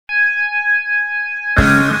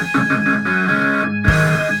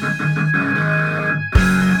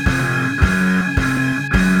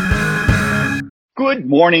Good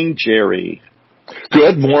morning, Jerry.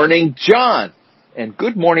 Good morning, John. And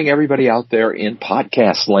good morning, everybody out there in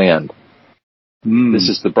podcast land. This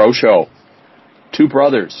is the Bro Show. Two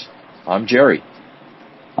brothers. I'm Jerry.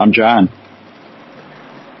 I'm John.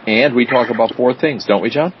 And we talk about four things, don't we,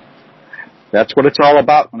 John? That's what it's all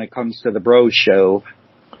about when it comes to the Bro Show.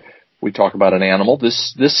 We talk about an animal.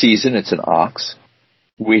 This season, it's an ox.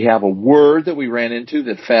 We have a word that we ran into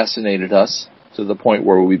that fascinated us to the point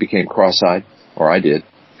where we became cross-eyed, or I did.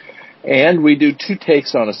 And we do two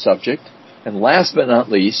takes on a subject. And last but not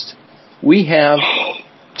least, we have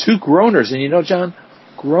two groaners. And you know, John,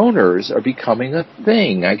 groaners are becoming a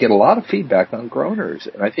thing. I get a lot of feedback on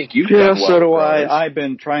groaners, and I think you do. Yeah, so do I. I've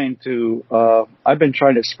been trying to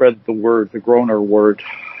spread the word, the groaner word,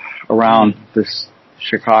 around this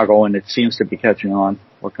Chicago, and it seems to be catching on.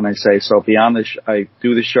 What can I say? So beyond this, I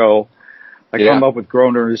do the show. I come up with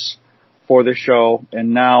groaners for the show,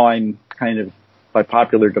 and now I'm kind of, by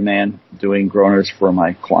popular demand, doing groaners for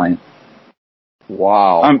my client.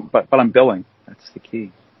 Wow. But I'm billing. That's the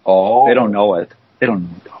key. Oh. They don't know it. They don't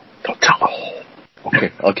know. Don't tell them.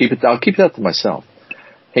 Okay. I'll keep that to myself.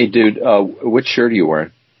 Hey, dude, which shirt are you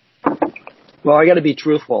wearing? Well, I got to be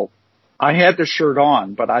truthful. I had the shirt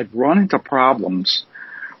on, but I've run into problems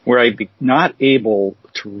where I'm not able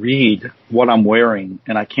to read what I'm wearing,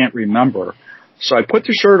 and I can't remember. So I put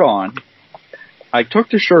the shirt on. I took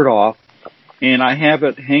the shirt off, and I have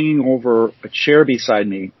it hanging over a chair beside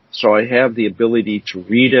me, so I have the ability to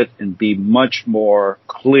read it and be much more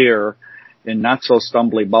clear and not so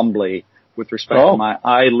stumbly-bumbly with respect to my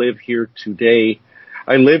I Live Here Today.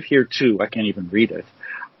 I Live Here Too. I can't even read it.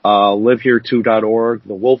 LiveHereToo.org.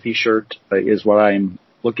 The Wolfie shirt is what I'm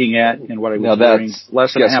looking at and what I was wearing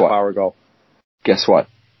less than a half hour ago. Guess what?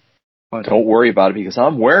 Don't worry about it because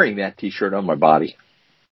I'm wearing that T-shirt on my body.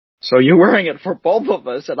 So you're wearing it for both of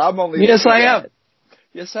us, and I'm only... Yes, I am.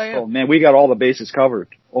 Yes, I am. Oh, man, we got all the bases covered.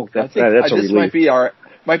 Oh, that's a relief. This might be our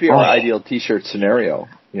ideal T-shirt scenario.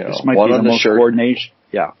 You know, this might be the most coordination.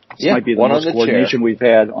 Yeah, this might be the most coordination we've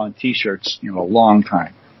had on T-shirts in a long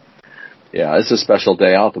time. Yeah, it's a special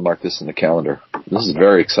day. I'll have to mark this in the calendar. This is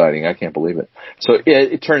very exciting. I can't believe it. So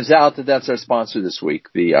it turns out that that's our sponsor this week,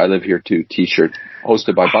 the I Live Here Too T-shirt,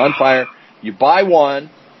 hosted by Bonfire. You buy one,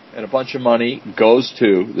 and a bunch of money goes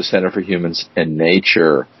to the Center for Humans and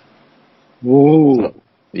Nature. Ooh. So,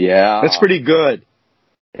 yeah. That's pretty good.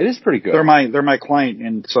 It is pretty good. They're my client,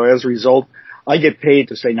 and so as a result, I get paid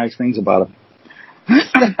to say nice things about them.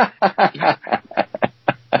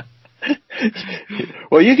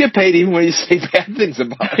 Well, you get paid even when you say bad things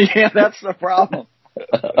about it. Yeah, that's the problem.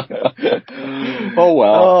 Oh,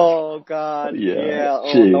 well. Oh, God. Yeah.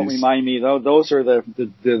 Oh, don't remind me. Those are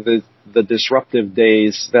the disruptive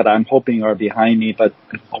days that I'm hoping are behind me, but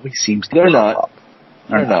it always seems to be up.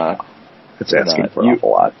 They're not. It's asking for an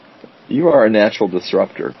awful lot. You are a natural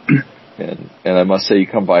disruptor, and I must say you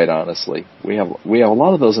come by it honestly. We have a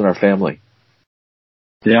lot of those in our family.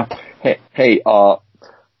 Yeah. Hey,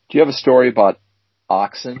 do you have a story about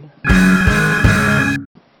oxen?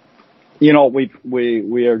 You know,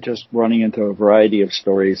 we are just running into a variety of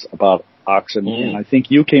stories about oxen, and I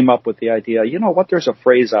think you came up with the idea. You know what? There's a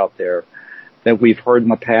phrase out there that we've heard in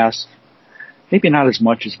the past. Maybe not as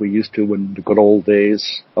much as we used to in the good old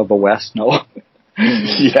days of the West. No.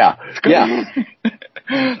 Yeah.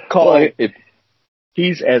 Call it.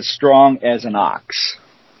 He's as strong as an ox.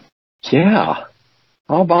 Yeah.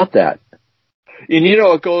 How about that? And you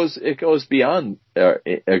know, it goes beyond.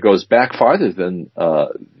 It goes back farther than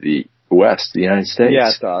the West, the United States. Yeah,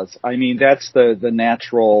 it does. I mean, that's the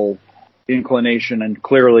natural inclination, and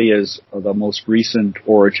clearly is the most recent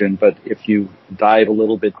origin. But if you dive a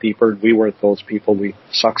little bit deeper, we were those people. We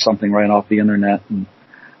sucked something right off the internet and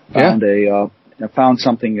found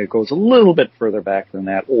something that goes a little bit further back than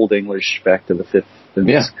that. Old English, back to the 5th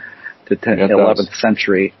to 10th, 11th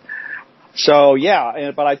century. So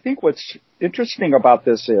but I think what's interesting about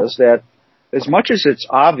this is that as much as it's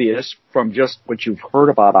obvious from just what you've heard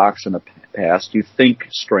about oxen in the past, you think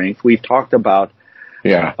strength. We've talked about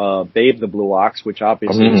Babe the Blue Ox, which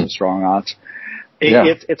obviously is a strong ox.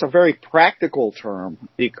 It's a very practical term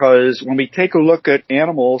because when we take a look at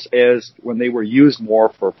animals as when they were used more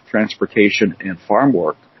for transportation and farm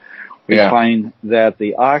work, we find that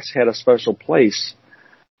the ox had a special place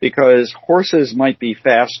because horses might be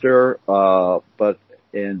faster,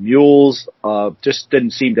 and mules just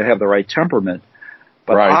didn't seem to have the right temperament.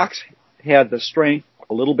 But ox had the strength,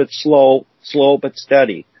 a little bit slow but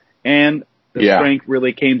steady, and the strength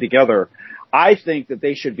really came together. I think that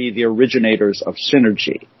they should be the originators of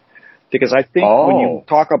synergy. Because I think when you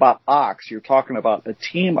talk about ox, you're talking about a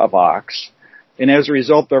team of ox, and as a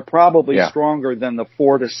result, they're probably stronger than the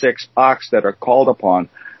 4 to 6 ox that are called upon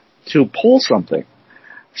to pull something.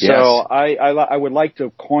 So I would like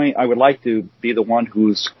to be the one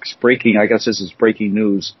who's breaking. I guess this is breaking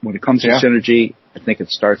news. When it comes to synergy, I think it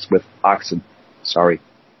starts with oxen. Sorry.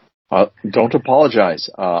 Don't apologize.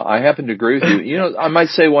 I happen to agree with you. You know, I might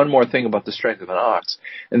say one more thing about the strength of an ox,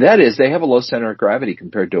 and that is they have a low center of gravity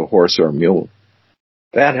compared to a horse or a mule.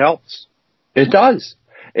 That helps. It does.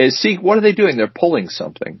 See, what are they doing? They're pulling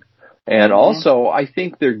something. And also, I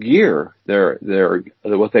think their gear, their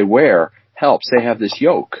what they wear helps. They have this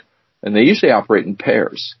yoke, and they usually operate in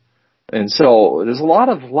pairs. And so there's a lot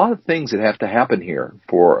of things that have to happen here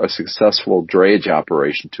for a successful drayage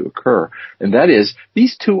operation to occur. And that is,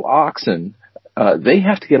 these two oxen, they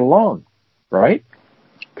have to get along, right?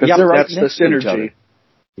 Yeah, that's the synergy.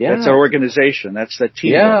 Yeah. That's our organization. That's the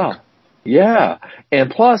teamwork. Yeah. And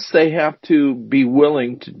plus, they have to be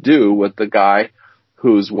willing to do what the guy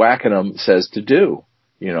who's whacking them says to do,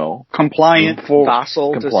 you know. Compliant,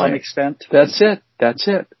 docile to some extent. That's it.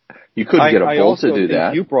 You couldn't get a bull to do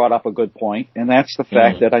that. You brought up a good point, and that's the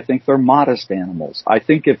fact that I think they're modest animals. I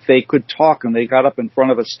think if they could talk and they got up in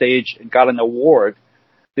front of a stage and got an award,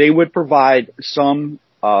 they would provide some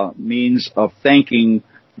means of thanking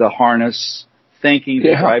the harness, thanking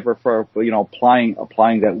the driver for applying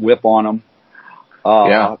that whip on them.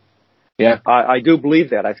 I do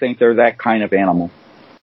believe that. I think they're that kind of animal.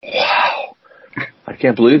 Wow. I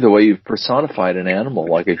can't believe the way you've personified an animal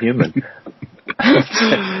like a human.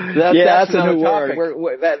 That's a new word.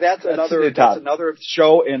 That's another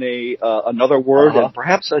show in another word, and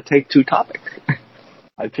perhaps a take 2 topic.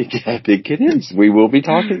 I think it is. We will be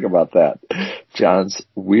talking about that. John's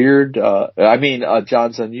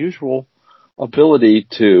John's unusual ability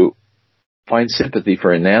to find sympathy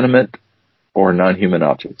for inanimate or non-human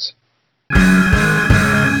objects.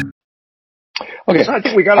 Okay, so I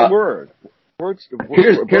think we got a word. Here's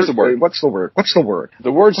the word. What's the word?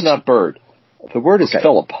 The word's not bird. The word is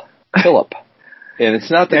Philip. Philip. And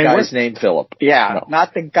it's not the guy's name, Philip. Yeah, no.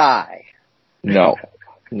 Not the guy. No,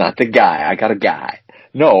 not the guy. I got a guy.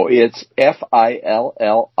 No, it's Phillip.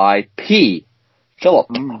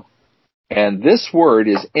 Philip. And this word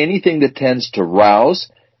is anything that tends to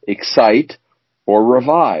rouse, excite, or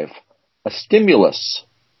revive. A stimulus.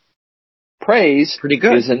 Praise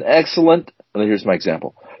is an excellent, here's my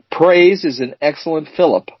example. Praise is an excellent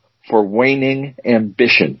fillip for waning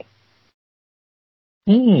ambition.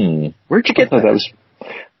 Where'd you get that? That was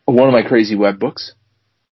one of my crazy web books.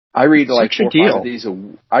 I read like 4 or 5 of these.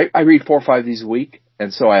 I read 4 or 5 of these a week,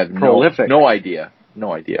 and so I have no idea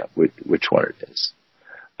which one it is.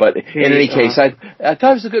 But in any case, I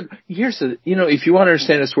thought it was a good. If you want to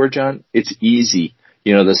understand this word, John, it's easy.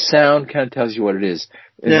 The sound kind of tells you what it is.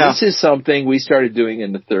 And this is something we started doing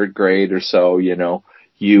in the 3rd grade or so.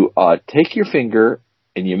 You take your finger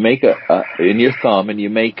and you make in your thumb and you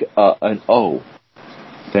make an O.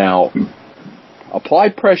 Now, apply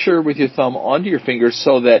pressure with your thumb onto your finger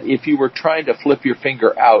so that if you were trying to flip your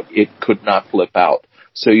finger out, it could not flip out.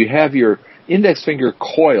 So you have your index finger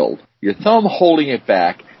coiled, your thumb holding it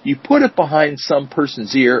back, you put it behind some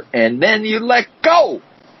person's ear, and then you let go!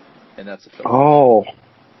 And that's a fillip. Oh.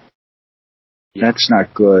 Yeah. That's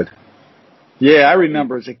not good. Yeah, I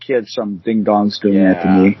remember as a kid some ding-dongs doing that to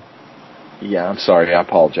me. Yeah, I'm sorry. I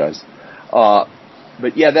apologize.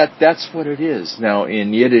 But yeah, that's what it is. Now,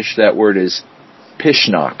 in Yiddish, that word is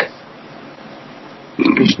pishnak.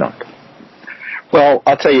 Pishnak. Well,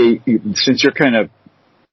 I'll tell you, since you're kind of...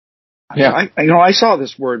 Yeah. I saw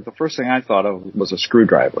this word, the first thing I thought of was a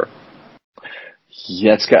screwdriver.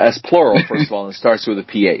 Yeah, it's plural, first of all, and it starts with a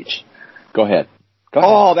PH. Go ahead.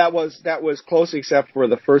 Oh, that was close except for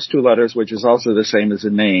the first 2 letters, which is also the same as a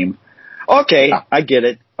name. Okay, I get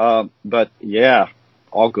it. But yeah,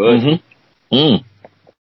 all good.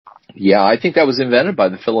 Yeah, I think that was invented by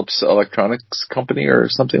the Philips Electronics Company or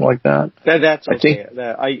something like that. That's okay.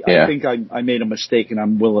 I think I made a mistake, and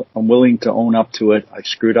I'm willing to own up to it. I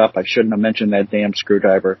screwed up. I shouldn't have mentioned that damn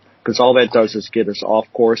screwdriver, because all that does is get us off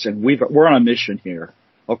course, and we're on a mission here.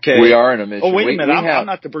 Okay. We are on a mission. Oh, wait a minute. I'm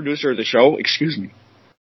not the producer of the show. Excuse me.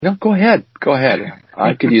 No, go ahead.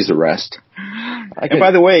 I could use a rest. And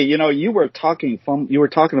by the way, you were talking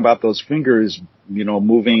about those fingers,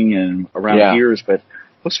 moving and around ears, but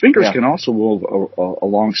those fingers can also move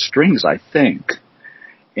along strings, I think.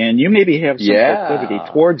 And you maybe have some proclivity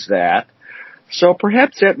towards that. So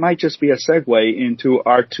perhaps that might just be a segue into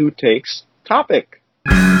our 2 takes topic.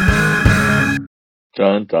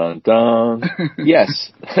 Dun, dun, dun.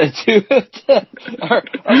 Yes. our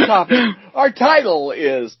topic. Our title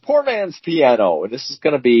is Poor Man's Piano, and this is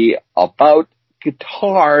going to be about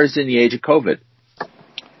guitars in the age of COVID.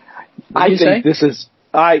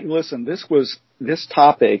 This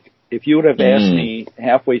topic, if you would have asked me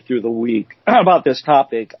halfway through the week about this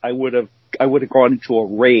topic, I would have gone into a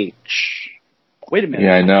rage. Wait a minute.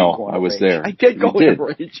 Yeah, I know. I was there. I did go into a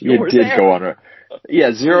rage. You did go on a...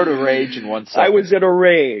 Yeah, 0 to rage in 1 second. I was in a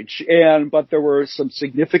rage, but there were some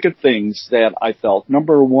significant things that I felt.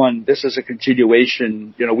 Number one, this is a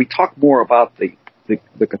continuation. We talk more about the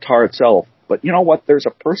guitar itself, but you know what? There's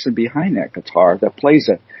a person behind that guitar that plays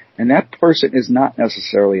it, and that person is not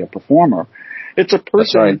necessarily a performer. It's a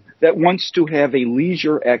person that wants to have a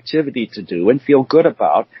leisure activity to do and feel good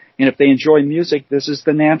about, and if they enjoy music, this is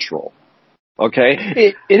the natural. Okay?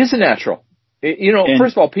 It is a natural.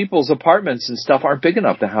 First of all, people's apartments and stuff aren't big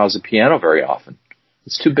enough to house a piano very often.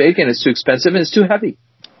 It's too big and it's too expensive and it's too heavy.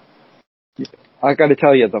 I got to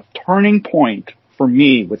tell you, the turning point for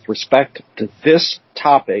me with respect to this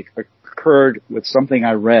topic occurred with something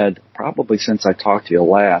I read probably since I talked to you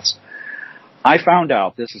last. I found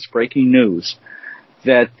out, this is breaking news,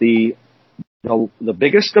 that the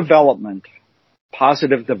biggest development,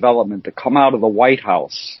 positive development to come out of the White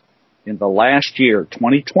House in the last year,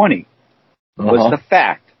 2020, was the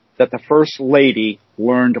fact that the First Lady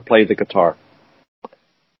learned to play the guitar.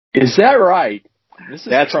 Is that right?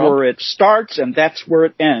 That's where it starts and that's where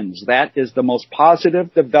it ends. That is the most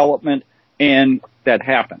positive development that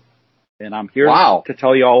happened. And I'm here to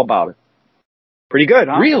tell you all about it. Pretty good,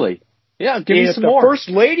 huh? Really? Yeah, give me some more. If the First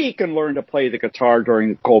Lady can learn to play the guitar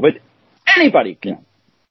during COVID, anybody can.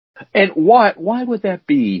 And why would that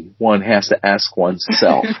be? One has to ask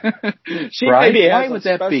oneself. She maybe has a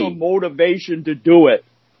special motivation to do it.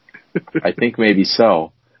 I think maybe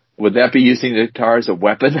so. Would that be using the guitar as a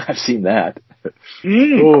weapon? I've seen that.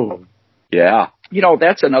 Oh, yeah.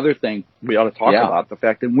 That's another thing we ought to talk about, the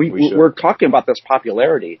fact that we're talking about this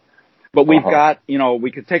popularity. But we've got,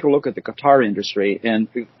 we could take a look at the guitar industry, and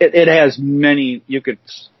it has many, you could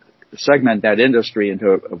segment that industry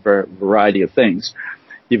into a variety of things.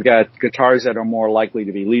 You've got guitars that are more likely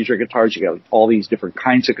to be leisure guitars. You got all these different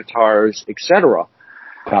kinds of guitars, etc.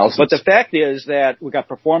 But the fact is that we got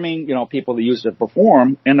performing, people that use it to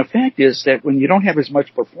perform. And the fact is that when you don't have as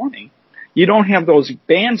much performing, you don't have those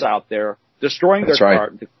bands out there destroying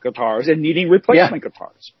their guitars and needing replacement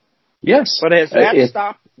guitars. Yes. But has that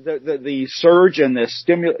stopped the surge and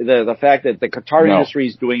the fact that the guitar industry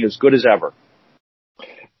is doing as good as ever?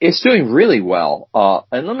 It's doing really well.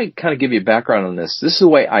 And let me kind of give you a background on this. This is the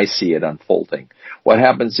way I see it unfolding. What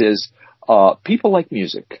happens is people like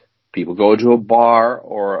music. People go to a bar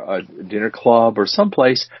or a dinner club or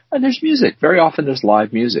someplace, and there's music. Very often there's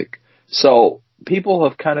live music. So people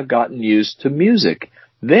have kind of gotten used to music.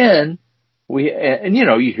 Then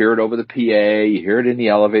you hear it over the PA, you hear it in the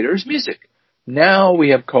elevator, there's music. Now we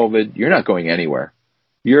have COVID. You're not going anywhere.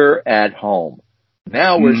 You're at home.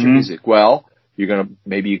 Now where's your music? Well,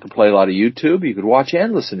 maybe you can play a lot of YouTube, you could watch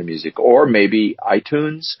and listen to music, or maybe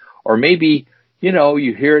iTunes, or maybe,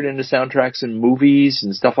 you hear it in the soundtracks in movies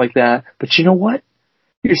and stuff like that. But you know what?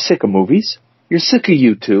 You're sick of movies. You're sick of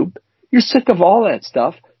YouTube. You're sick of all that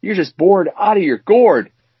stuff. You're just bored out of your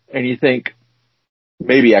gourd. And you think,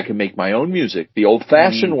 maybe I can make my own music the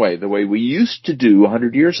old-fashioned way, the way we used to do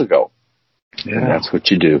 100 years ago. Yeah. And that's what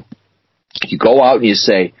you do. You go out and you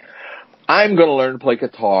say, I'm going to learn to play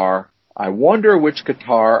guitar. I wonder which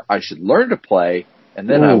guitar I should learn to play, and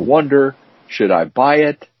then I wonder, should I buy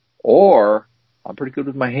it, or I'm pretty good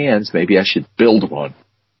with my hands, maybe I should build one.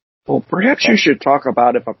 Well, perhaps you should talk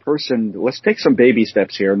about if a person, let's take some baby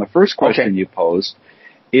steps here, and the first question you posed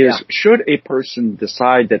is, should a person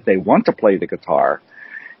decide that they want to play the guitar,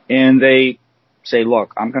 and they say,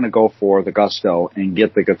 look, I'm going to go for the gusto and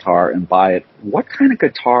get the guitar and buy it, what kind of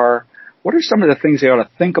guitar, what are some of the things they ought to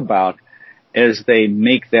think about as they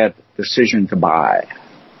make that decision to buy?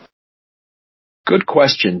 Good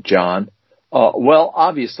question, John. Well,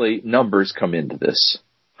 obviously, numbers come into this.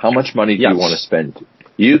 How much money do you want to spend?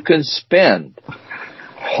 You can spend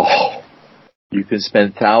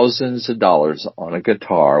thousands of dollars on a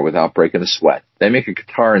guitar without breaking a sweat. They make a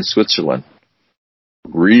guitar in Switzerland,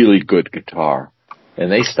 really good guitar,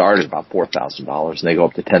 and they start at about $4,000, and they go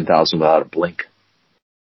up to $10,000 without a blink.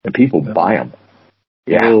 And people buy them.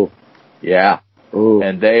 Yeah. Ooh. Yeah. Ooh.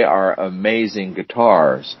 And they are amazing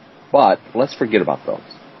guitars. But let's forget about those.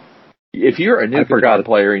 If you're a new guitar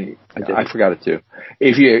player, I forgot it too.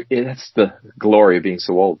 That's the glory of being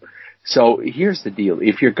so old. So here's the deal.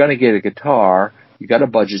 If you're going to get a guitar, you got a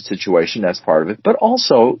budget situation, that's part of it, but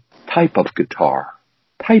also type of guitar.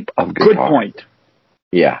 Good point.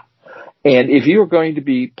 Yeah. And if you're going to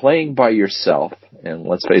be playing by yourself, and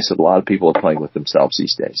let's face it, a lot of people are playing with themselves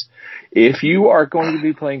these days. If you are going to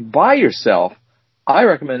be playing by yourself, I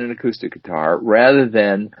recommend an acoustic guitar rather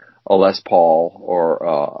than a Les Paul or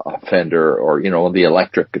a Fender or, the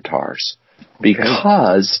electric guitars.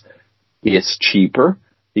 Because it's cheaper.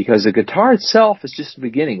 Because the guitar itself is just the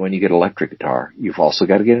beginning when you get an electric guitar. You've also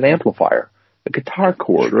got to get an amplifier, a guitar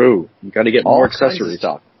cord. True. You got to get more accessories.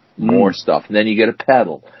 Stuff. More stuff. And then you get a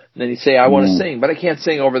pedal. And then you say, I want to sing, but I can't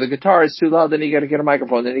sing over the guitar. It's too loud. Then you got to get a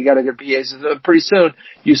microphone. Then you got to get PAs. Pretty soon,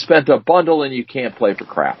 you spent a bundle and you can't play for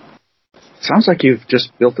crap. Sounds like you've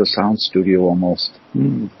just built a sound studio almost.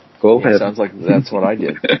 Go ahead. Sounds like that's what I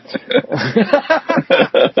did.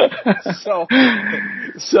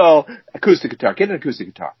 So acoustic guitar. Get an acoustic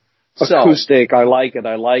guitar. Acoustic. I like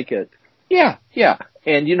it. Yeah.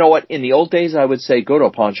 And you know what? In the old days, I would say go to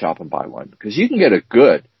a pawn shop and buy one because you can get a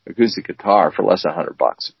good acoustic guitar for less than $100.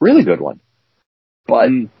 Really good one. But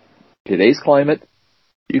today's climate,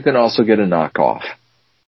 you can also get a knockoff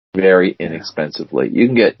very inexpensively. You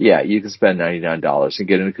can spend $99 and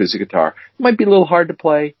get an acoustic guitar. It might be a little hard to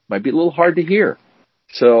play, might be a little hard to hear.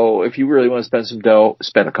 So if you really want to spend some dough,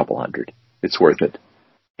 spend a couple $100. It's worth it.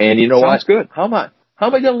 And you know what? Sounds good. How am I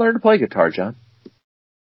going to learn to play guitar, John?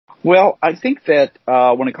 Well, I think that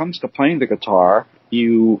when it comes to playing the guitar,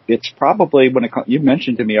 it's probably you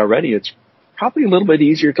mentioned to me already, it's probably a little bit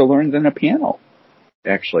easier to learn than a piano,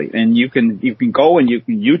 actually. And you can go and you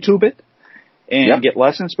can YouTube it and get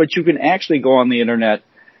lessons, but you can actually go on the internet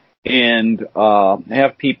and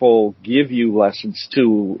have people give you lessons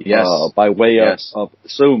too by way of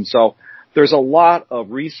Zoom. So there's a lot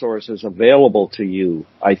of resources available to you,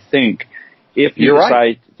 I think, if you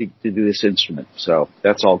decide to do this instrument. So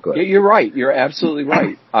that's all good. You're right. You're absolutely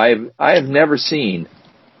right. I have never seen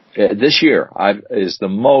this year is the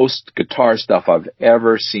most guitar stuff I've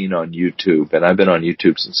ever seen on YouTube, and I've been on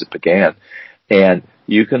YouTube since it began. And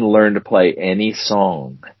you can learn to play any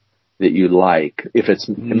song that you like, if it's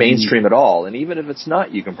mainstream at all. And even if it's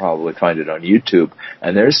not, you can probably find it on YouTube.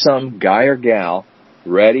 And there's some guy or gal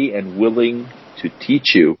ready and willing to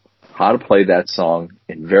teach you how to play that song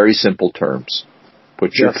in very simple terms.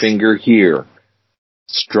 Put your finger here.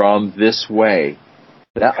 Strum this way.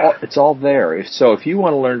 It's all there. So if you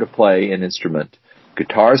want to learn to play an instrument,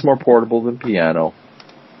 guitar is more portable than piano.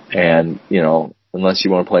 And, unless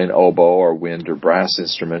you want to play an oboe or wind or brass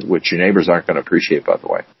instrument, which your neighbors aren't going to appreciate, by the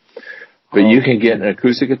way. But you can get an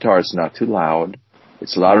acoustic guitar. It's not too loud.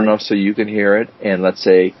 It's loud enough so you can hear it. And let's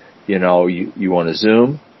say, you want to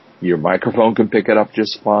Zoom. Your microphone can pick it up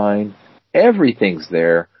just fine. Everything's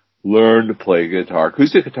there. Learn to play guitar.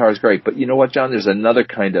 Acoustic guitar is great. But you know what, John? There's another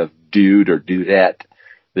kind of dude or dudette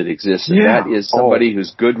that exists. And that is somebody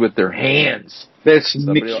who's good with their hands. That's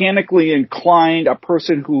mechanically inclined, a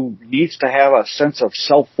person who needs to have a sense of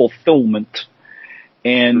self-fulfillment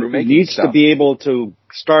and needs to be able to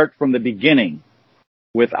start from the beginning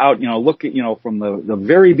without, look at, from the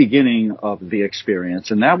very beginning of the experience.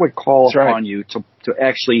 And that would call upon you to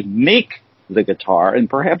actually make the guitar. And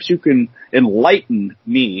perhaps you can enlighten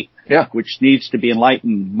me, which needs to be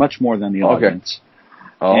enlightened much more than the audience.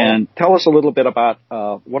 And tell us a little bit about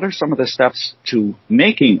what are some of the steps to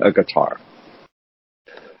making a guitar?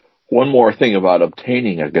 One more thing about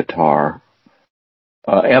obtaining a guitar.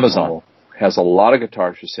 Amazon has a lot of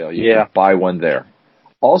guitars for sale. You can buy one there.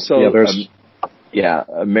 Also,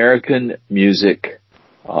 American Music,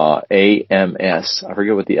 AMS, I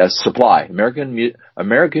forget what the S, Supply, American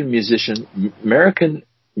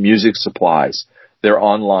Music Supplies. They're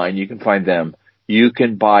online. You can find them. You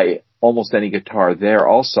can buy almost any guitar there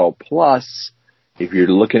also. Plus, if you're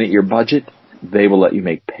looking at your budget, they will let you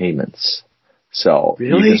make payments. So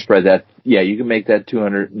you can spread that. Yeah, you can make that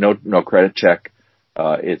 $200, no credit check.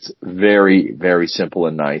 It's very, very simple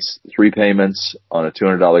and nice. 3 payments on a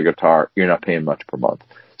 $200 guitar. You're not paying much per month.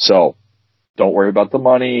 So don't worry about the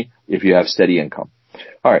money if you have steady income.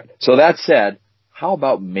 All right. So that said, how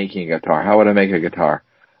about making a guitar? How would I make a guitar?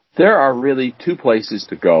 There are really 2 places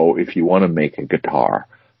to go if you want to make a guitar.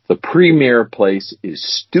 The premier place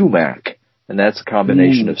is StewMac, and that's a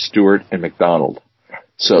combination of Stewart and McDonald.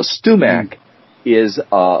 So StewMac is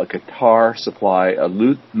a guitar supply, a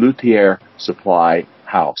luthier supply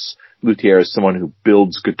house. Luthier is someone who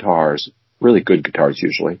builds guitars, really good guitars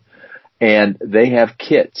usually. And they have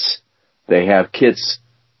kits. They have kits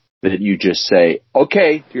that you just say,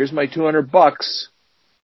 okay, here's my $200.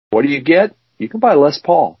 What do you get? You can buy Les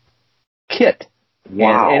Paul kit.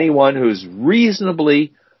 Wow. And anyone who's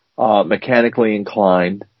reasonably mechanically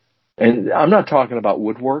inclined, and I'm not talking about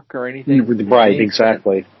woodwork or anything. Right,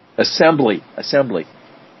 exactly. Assembly.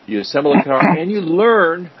 You assemble the guitar, and you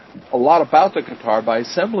learn a lot about the guitar by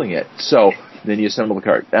assembling it. So then you assemble the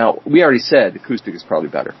guitar. Now, we already said acoustic is probably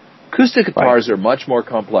better. Acoustic guitars are much more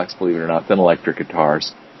complex, believe it or not, than electric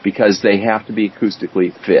guitars because they have to be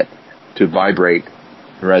acoustically fit to vibrate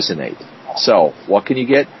and resonate. So what can you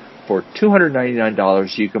get? For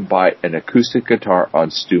 $299, you can buy an acoustic guitar on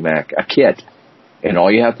StewMac, a kit, and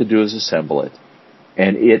all you have to do is assemble it.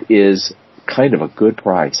 And it is kind of a good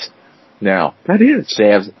price. Now, that is.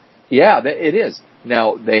 It is.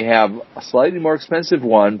 Now, they have a slightly more expensive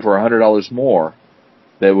one for $100 more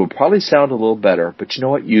that will probably sound a little better, but you know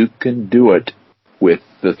what? You can do it with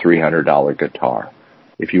the $300 guitar.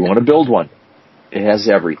 If you want to build one, it has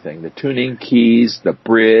everything. The tuning keys, the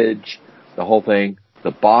bridge, the whole thing,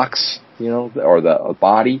 the box, or the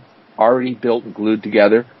body already built and glued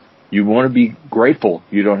together. You want to be grateful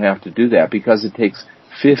you don't have to do that because it takes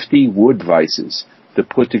 50 wood vices to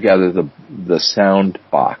put together the sound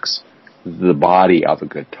box, the body of a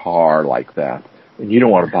guitar like that. And you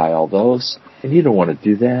don't want to buy all those, and you don't want to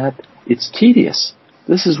do that. It's tedious.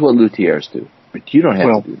 This is what luthiers do, but you don't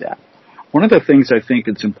have to do that. One of the things I think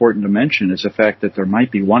it's important to mention is the fact that there might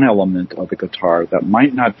be one element of the guitar that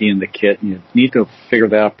might not be in the kit, and you need to figure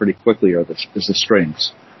that out pretty quickly, is the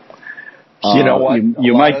strings. You know what?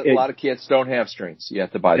 A lot of kits don't have strings. You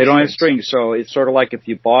have to buy the strings. They don't have strings, so it's sort of like if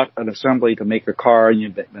you bought an assembly to make a car and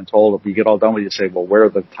you've been told, if you get all done with it, you say, well, where are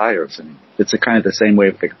the tires? And it's kind of the same way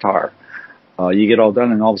with the guitar. You get all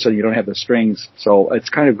done and all of a sudden you don't have the strings, so it's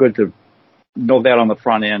kind of good to know that on the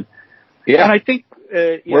front end. Yeah. And I think...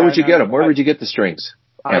 where would you get them? Where would you get the strings?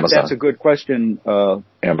 Amazon. That's a good question.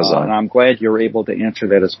 Amazon. And I'm glad you were able to answer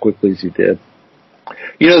that as quickly as you did.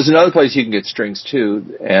 There's another place you can get strings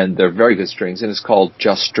too, and they're very good strings, and it's called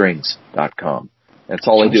JustStrings.com. That's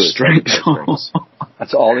all they do is strings.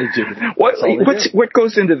 That's all they do. What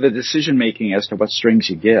goes into the decision making as to what strings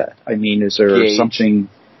you get? I mean, is there something?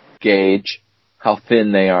 Gauge, how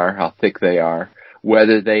thin they are, how thick they are,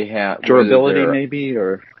 whether they have durability, maybe,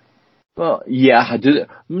 or. Well, yeah,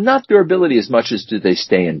 not durability as much as do they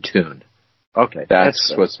stay in tune. Okay.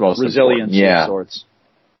 That's what's most resilience important. Of sorts.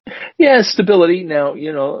 Yeah, stability. Now,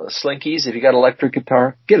 slinkies, if you got electric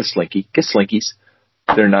guitar, get a slinky. Get slinkies.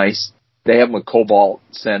 They're nice. They have them with cobalt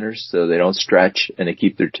centers so they don't stretch and they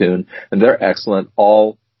keep their tune. And they're excellent.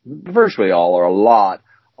 Virtually all, or a lot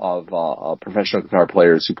of professional guitar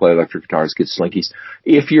players who play electric guitars get slinkies.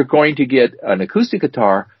 If you're going to get an acoustic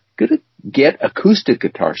guitar, get acoustic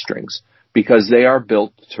guitar strings because they are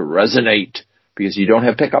built to resonate because you don't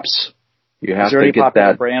have pickups. You have to get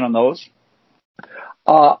that brand on those.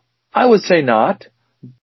 I would say not.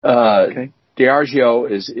 Okay. Diageo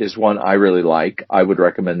is one I really like. I would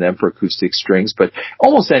recommend them for acoustic strings, but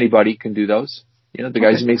almost anybody can do those. The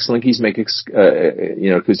guys who make slinkies make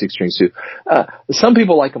acoustic strings too. Some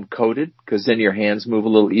people like them coated because then your hands move a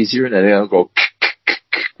little easier and then they don't go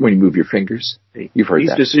when you move your fingers. You've heard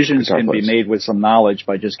that. These decisions can be made with some knowledge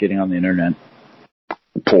by just getting on the internet.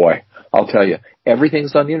 Boy, I'll tell you,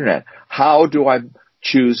 everything's on the internet. How do I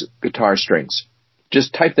choose guitar strings?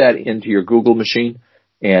 Just type that into your Google machine,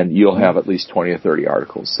 and you'll have at least 20 or 30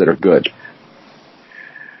 articles that are good.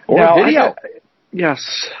 Or video.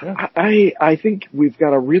 Yes. Yeah. I think we've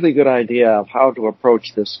got a really good idea of how to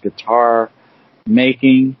approach this guitar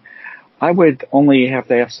making. I would only have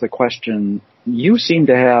to ask the question, you seem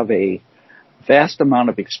to have a vast amount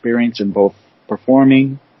of experience in both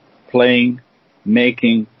performing, playing,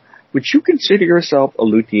 making. Would you consider yourself a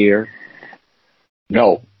luthier?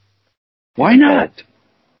 No. Why not?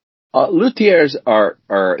 Luthiers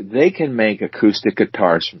they can make acoustic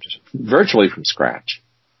guitars virtually from scratch.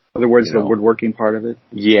 In other words, the woodworking part of it?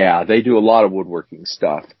 Yeah, they do a lot of woodworking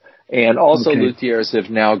stuff. And also luthiers have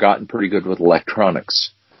now gotten pretty good with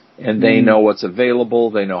electronics. And they know what's available,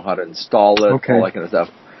 they know how to install it, all that kind of stuff.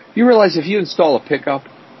 You realize if you install a pickup,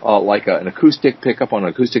 like an acoustic pickup on an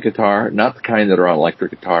acoustic guitar, not the kind that are on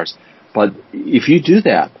electric guitars, but if you do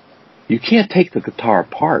that, you can't take the guitar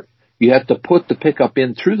apart. You have to put the pickup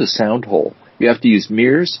in through the sound hole. You have to use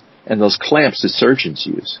mirrors and those clamps that surgeons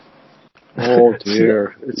use. Oh,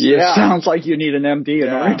 dear. It sounds like you need an MD in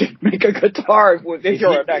order to make a guitar.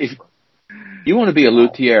 If you want to be a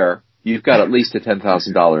luthier, you've got at least a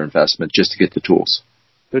 $10,000 investment just to get the tools.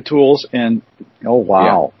 The tools and, oh,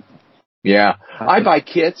 wow. Yeah. I buy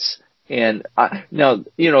kits, and now,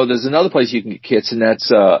 there's another place you can get kits, and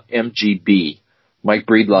that's MGB. Mike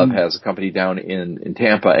Breedlove has a company down in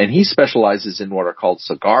Tampa, and he specializes in what are called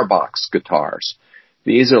cigar box guitars.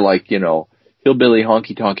 These are like, hillbilly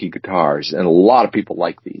honky-tonky guitars, and a lot of people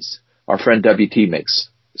like these. Our friend WT makes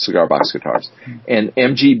cigar box guitars. And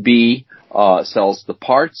MGB sells the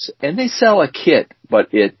parts, and they sell a kit, but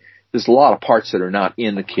there's a lot of parts that are not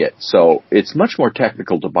in the kit. So it's much more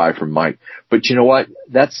technical to buy from Mike. But you know what?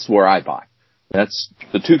 That's where I buy. That's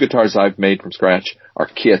the 2 guitars I've made from scratch are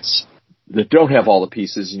kits that don't have all the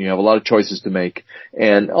pieces, and you have a lot of choices to make.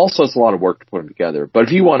 And also it's a lot of work to put them together. But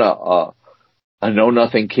if you want a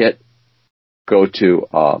know-nothing kit, go to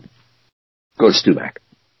StewMac.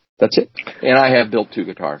 That's it. And I have built 2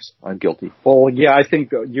 guitars. I'm guilty. Well, yeah, I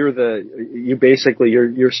think your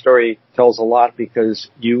story tells a lot because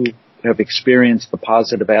you have experienced the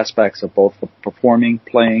positive aspects of both the performing,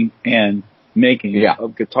 playing, and making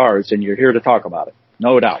of guitars, and you're here to talk about it.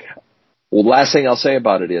 No doubt. Well, last thing I'll say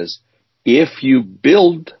about it is, if you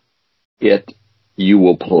build it, you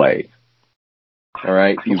will play. All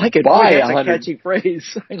right? I like it. Boy, that's a catchy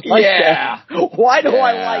phrase. I like that. Why do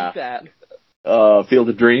I like that? Field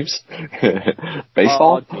of Dreams.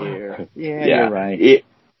 Baseball. Oh, dear. Yeah, you're right.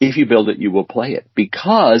 If you build it, you will play it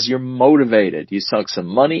because you're motivated. You sunk some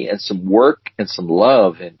money and some work and some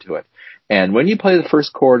love into it. And when you play the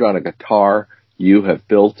first chord on a guitar, you have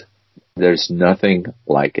built, there's nothing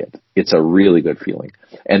like it. It's a really good feeling.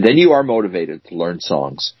 And then you are motivated to learn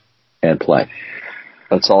songs and play.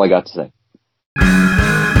 That's all I got to say.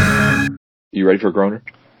 You ready for a groaner?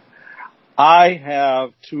 I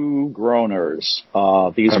have 2 groaners.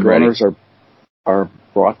 These I'm groaners are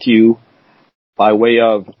brought to you by way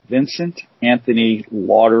of Vincent Anthony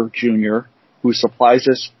Lauder Jr., who supplies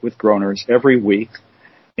us with groaners every week.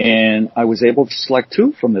 And I was able to select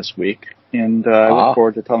 2 from this week, and I look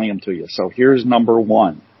forward to telling them to you. So here's number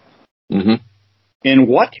 1. Mm-hmm. In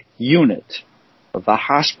what unit of the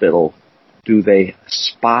hospital do they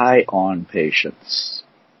spy on patients?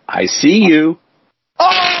 I see you.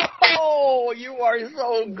 Oh, you are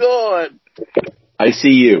so good. I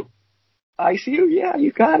see you. I see you. Yeah,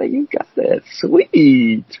 you got it. You got it.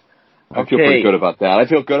 Sweet. I feel pretty good about that. I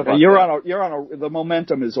feel good about that. The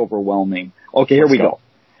momentum is overwhelming. Okay, here we go.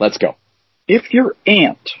 Let's go. If your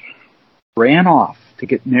aunt ran off to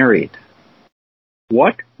get married,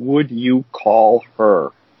 what would you call her?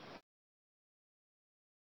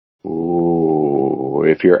 Ooh,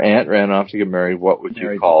 if your aunt ran off to get married, what would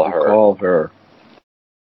you call her?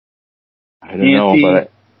 I don't know, but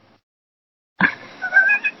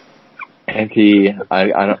Auntie,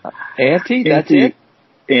 Auntie, that's it?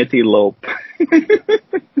 Antelope.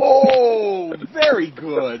 Oh, very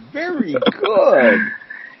good. Very good.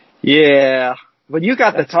 Yeah. But you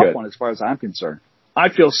got the tough one as far as I'm concerned. I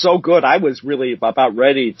feel so good. I was really about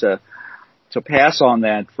ready to pass on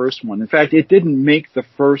that first one. In fact, it didn't make the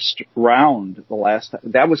first round the last time.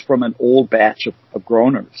 That was from an old batch of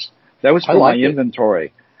groaners. That was from my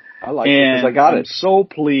inventory. I like it because I got it. I'm so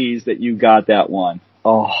pleased that you got that one.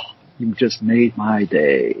 Oh, you just made my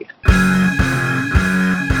day.